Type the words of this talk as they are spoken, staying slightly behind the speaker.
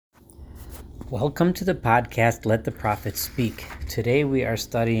Welcome to the podcast, Let the Prophet Speak. Today we are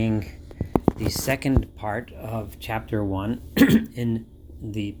studying the second part of chapter 1 in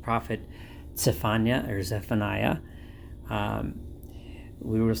the prophet Zephaniah.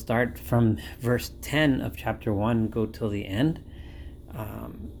 We will start from verse 10 of chapter 1, go till the end.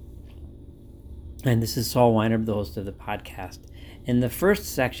 And this is Saul Weinreb, the host of the podcast. In the first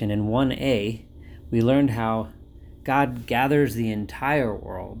section, in 1a, we learned how God gathers the entire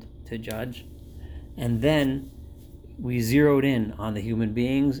world to judge. And then we zeroed in on the human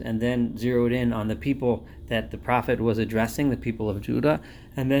beings, and then zeroed in on the people that the prophet was addressing, the people of Judah.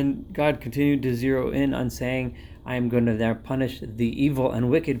 And then God continued to zero in on saying, I am going to there punish the evil and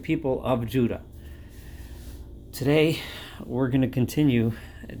wicked people of Judah. Today, we're going to continue.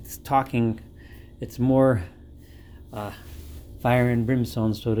 It's more fire and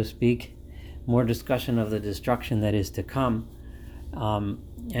brimstone, so to speak, more discussion of the destruction that is to come.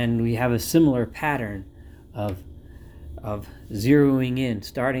 And we have a similar pattern of zeroing in,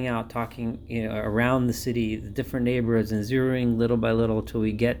 starting out talking around the city, the different neighborhoods, and zeroing little by little till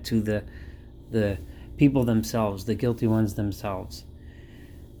we get to the people themselves, the guilty ones themselves.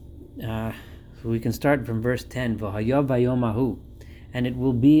 So we can start from verse 10. V'hayav vayomahu, and it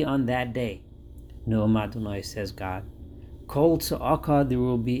will be on that day, Noam Adonai, says God. Kol tza'aka, there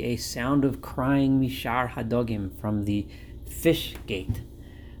will be a sound of crying, mishar hadogim, from the fish gate.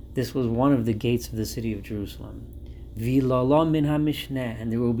 This was one of the gates of the city of Jerusalem. V'lala min ha-mishneh, and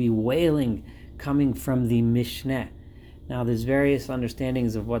there will be wailing coming from the Mishneh. Now there's various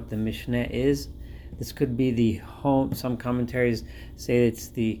understandings of what the Mishneh is. This could be the home, some commentaries say it's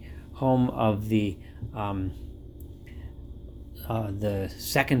the home of the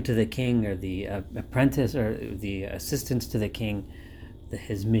second to the king, or the apprentice, or the assistants to the king,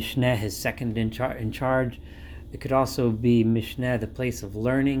 his Mishneh, his second in charge. It could also be Mishneh, the place of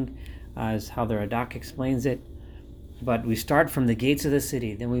learning, as how the Radak explains it. But we start from the gates of the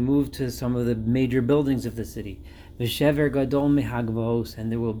city, then we move to some of the major buildings of the city. V'shever gadol mehagvos, and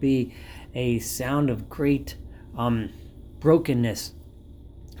there will be a sound of great brokenness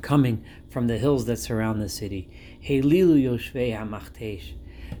coming from the hills that surround the city. Helilu yoshvei hamachtesh,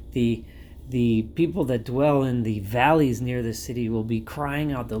 the people that dwell in the valleys near the city will be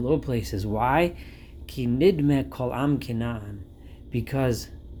crying out the low places. Why? Ki nidma kol am Canaan, because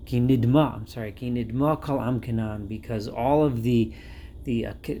ki nidma kol am Canaan, because all of the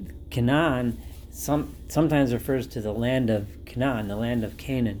Canaan sometimes refers to the land of Canaan, the land of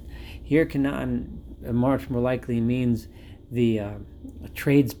Canaan. Here, Canaan much more likely means a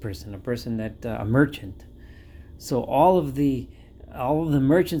tradesperson, a person that a merchant. So all of the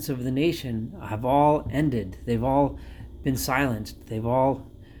merchants of the nation have all ended. They've all been silenced. They've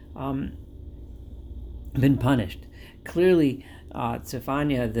all been punished. Clearly,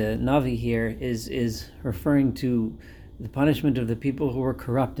 Zephaniah, the Navi here, is referring to the punishment of the people who were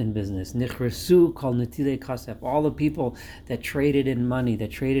corrupt in business. Nichresu kol netile kasef, all the people that traded in money,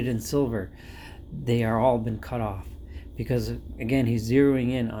 that traded in silver, they are all been cut off. Because again, he's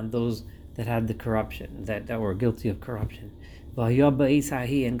zeroing in on those that had the corruption, that were guilty of corruption.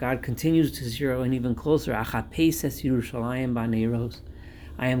 And God continues to zero in even closer. Achapeses Yerushalayim b'neiros,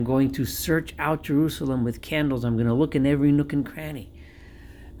 I am going to search out Jerusalem with candles. I'm going to look in every nook and cranny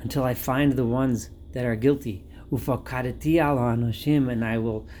until I find the ones that are guilty. Ufakadeti al hanoshim, and I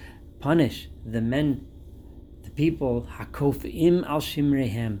will punish the men, the people. Hakofim al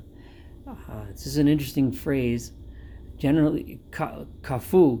shimrehem. This is an interesting phrase. Generally,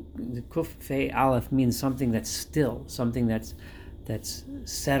 kafu, the kuf fe aleph, means something that's still, something that's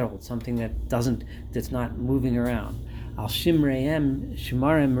settled, something that's not moving around. Al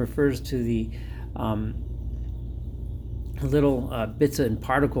shimarem refers to the little bits and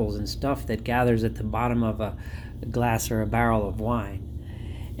particles and stuff that gathers at the bottom of a glass or a barrel of wine.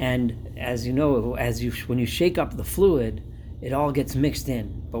 And as you know, when you shake up the fluid, it all gets mixed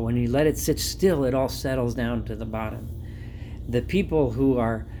in. But when you let it sit still, it all settles down to the bottom. The people who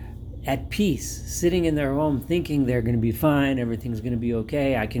are at peace, sitting in their home, thinking they're going to be fine, everything's going to be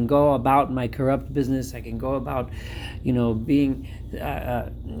okay, I can go about my corrupt business, I can go about, being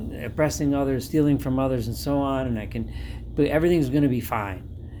oppressing others, stealing from others, and so on, but everything's going to be fine.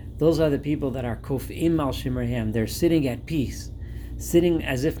 Those are the people that are kofim al shimrehem. They're sitting at peace, sitting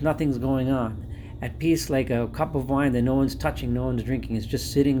as if nothing's going on, at peace, like a cup of wine that no one's touching, no one's drinking. It's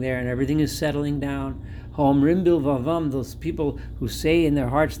just sitting there, and everything is settling down. Ha'omrim bilvavam, those people who say in their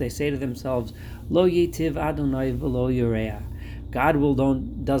hearts, they say to themselves, Lo yitiv Adonai v'lo yoreah. God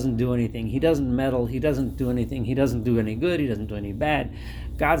doesn't do anything. He doesn't meddle. He doesn't do anything. He doesn't do any good. He doesn't do any bad.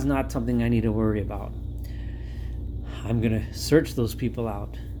 God's not something I need to worry about. I'm going to search those people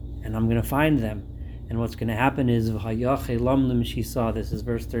out. and I'm going to find them. And what's going to happen is, this is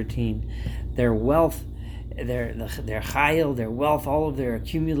verse 13, their wealth, their chayil, their wealth, all of their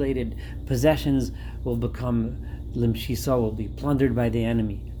accumulated possessions will become limshisa, will be plundered by the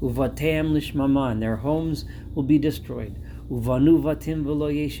enemy. Uvateim lishmama, and their homes will be destroyed. Uvanu vatim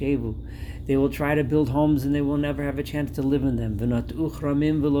v'lo yeshevu, they will try to build homes and they will never have a chance to live in them. V'nat'u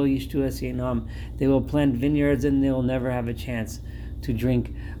chramim v'lo yishtu es yeinam, they will plant vineyards and they will never have a chance to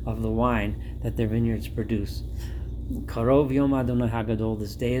drink of the wine that their vineyards produce. Karov Yom Adonai Hagadol,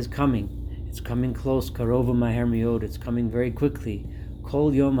 this day is coming. It's coming close. Karov Maher Miod, it's coming very quickly.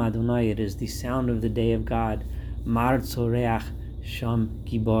 Kol Yom Adonai, it is the sound of the day of God. Mar Tzoreach Sham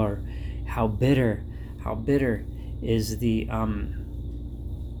Gibor, how bitter is the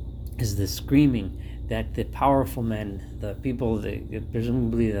screaming that the powerful men, the people,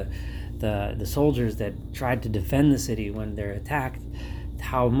 presumably the soldiers that tried to defend the city when they're attacked,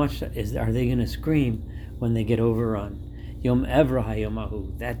 how much are they going to scream when they get overrun? Yom Evra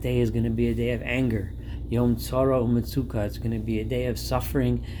HaYomahu, that day is going to be a day of anger. Yom Tzara Umetzuka, it's going to be a day of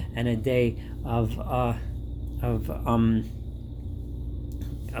suffering and a day of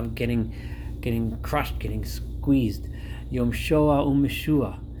getting crushed, getting squeezed. Yom Shoah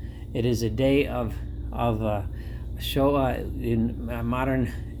Umeshua, it is a day of Shoah. In modern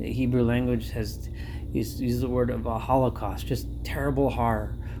Hebrew language has used the word of a Holocaust, just terrible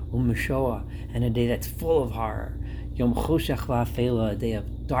horror. Shoah, and a day that's full of horror. Yom Choshech Va'afela, a day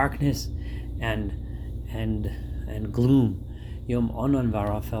of darkness and gloom. Yom Onan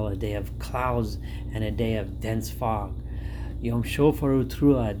Va'rafel, a day of clouds and a day of dense fog. Yom Shofar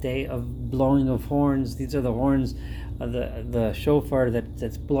Utrua, a day of blowing of horns. These are the horns of the shofar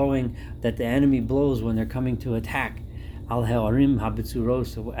that's blowing, that the enemy blows when they're coming to attack. Al Ha'orim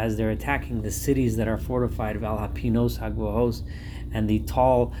Habitzuros, as they're attacking the cities that are fortified. Val Hapinos Hagvohos, and the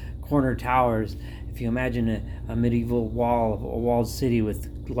tall corner towers. If you imagine a medieval walled city with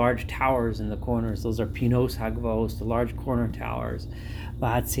large towers in the corners, those are Pinos Hagvohos, the large corner towers.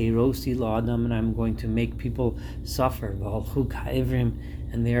 Va'atzeirosi la'adam, and I'm going to make people suffer. V'holchu ka'ivrim,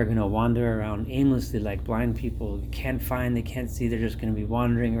 and they are going to wander around aimlessly like blind people. They can't see, they're just going to be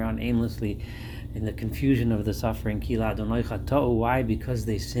wandering around aimlessly in the confusion of the suffering. Kila Adonai chata'u, why? Because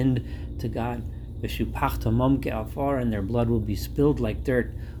they sinned to God. V'shupachtamam ke'afar, and their blood will be spilled like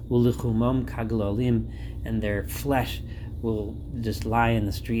dirt. Ulichumam kaglalim, and their flesh will just lie in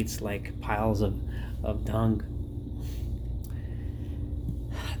the streets like piles of dung.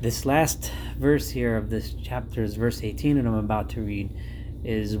 This last verse here of this chapter is verse 18, and I'm about to read,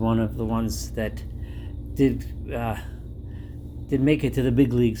 is one of the ones that did make it to the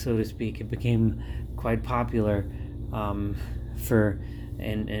big league, so to speak. It became quite popular to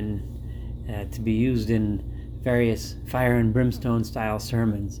be used in various fire and brimstone style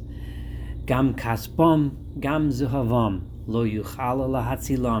sermons. Gam kaspom, gam zuhavam, lo yuchal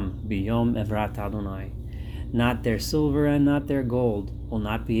lahatzilam biyom evrat Adonai. Not their silver and not their gold will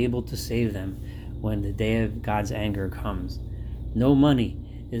not be able to save them when the day of God's anger comes. No money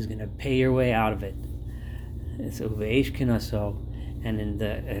is going to pay your way out of it. It's uveish kinaso, and in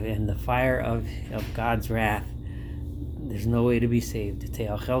the fire of God's wrath, there's no way to be saved.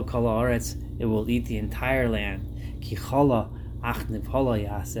 Te'achel kol haaretz, it will eat the entire land. Ki chola ach nivhola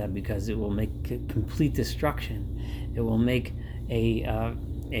yaseh, because it will make complete destruction. It will make a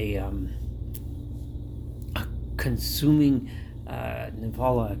consuming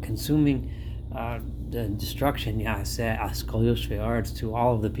nivhola, consuming the destruction yaseh askol yoshvei aretz, to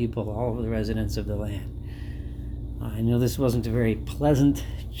all of the people, all of the residents of the land. I know this wasn't a very pleasant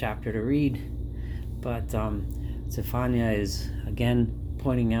chapter to read, but Zephaniah is again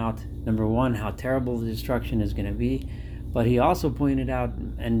pointing out, number one, how terrible the destruction is going to be, but he also pointed out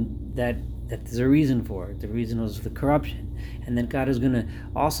and that there's a reason for it. The reason was the corruption, and that God is going to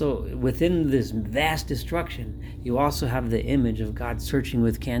also, within this vast destruction, you also have the image of God searching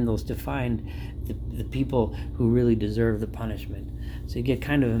with candles to find the people who really deserve the punishment. So you get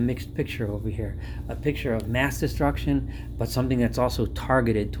kind of a mixed picture over here, a picture of mass destruction, but something that's also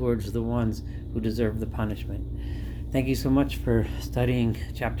targeted towards the ones who deserve the punishment. Thank you so much for studying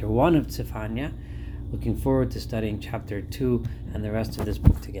chapter 1 of Zephaniah. Looking forward to studying chapter 2 and the rest of this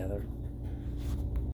book together.